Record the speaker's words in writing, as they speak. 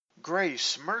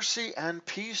grace, mercy, and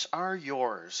peace are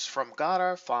yours from God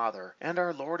our Father and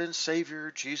our Lord and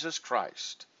Savior Jesus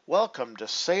Christ. Welcome to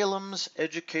Salem's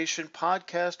Education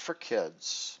Podcast for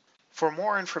Kids. For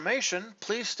more information,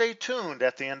 please stay tuned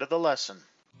at the end of the lesson.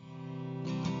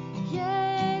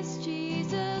 Yes,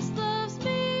 Jesus loves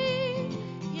me.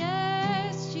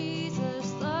 Yes,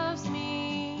 Jesus loves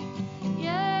me.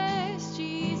 Yes,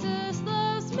 Jesus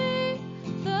loves me.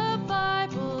 The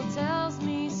Bible tells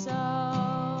me so.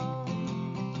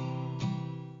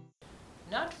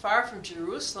 Not far from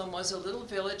Jerusalem was a little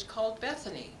village called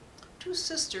Bethany. Two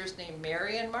sisters named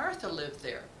Mary and Martha lived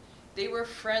there. They were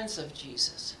friends of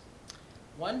Jesus.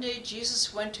 One day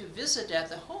Jesus went to visit at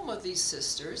the home of these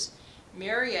sisters.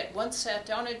 Mary at once sat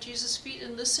down at Jesus' feet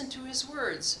and listened to his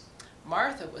words.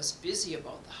 Martha was busy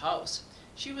about the house.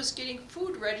 She was getting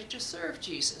food ready to serve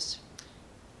Jesus.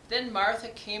 Then Martha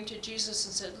came to Jesus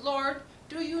and said, "Lord,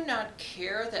 do you not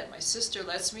care that my sister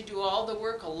lets me do all the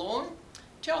work alone?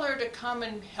 Tell her to come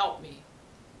and help me."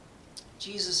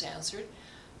 Jesus answered,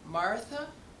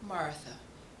 "Martha, Martha,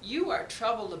 you are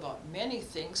troubled about many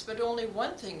things, but only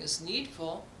one thing is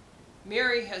needful.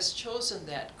 Mary has chosen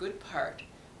that good part,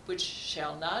 which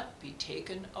shall not be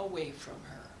taken away from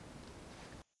her."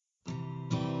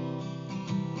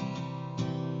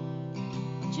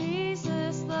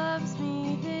 Jesus loves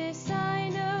me, this I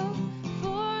know,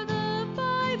 for the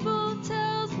Bible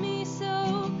tells me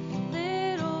so.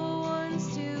 Little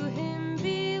ones to him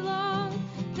belong.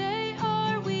 They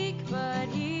are weak, but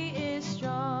he is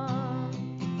strong.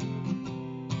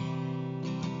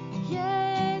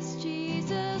 Yes,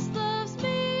 Jesus loves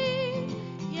me.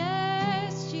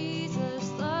 Yes,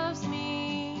 Jesus loves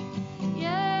me.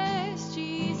 Yes,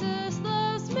 Jesus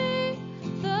loves me.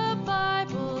 The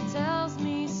Bible tells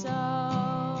me so.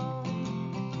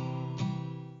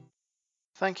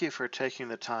 Thank you for taking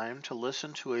the time to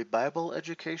listen to a Bible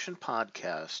education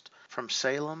podcast from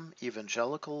Salem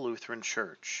Evangelical Lutheran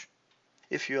Church.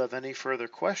 If you have any further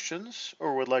questions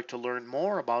or would like to learn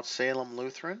more about Salem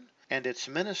Lutheran and its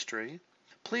ministry,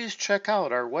 please check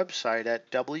out our website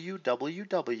at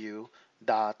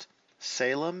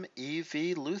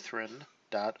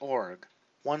www.salemevlutheran.org.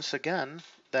 Once again,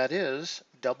 that is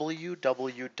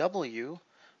www.salemevlutheran.org.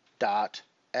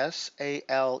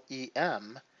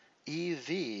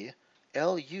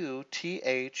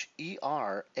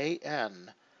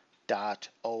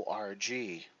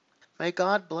 May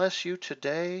God bless you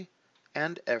today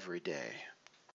and every day.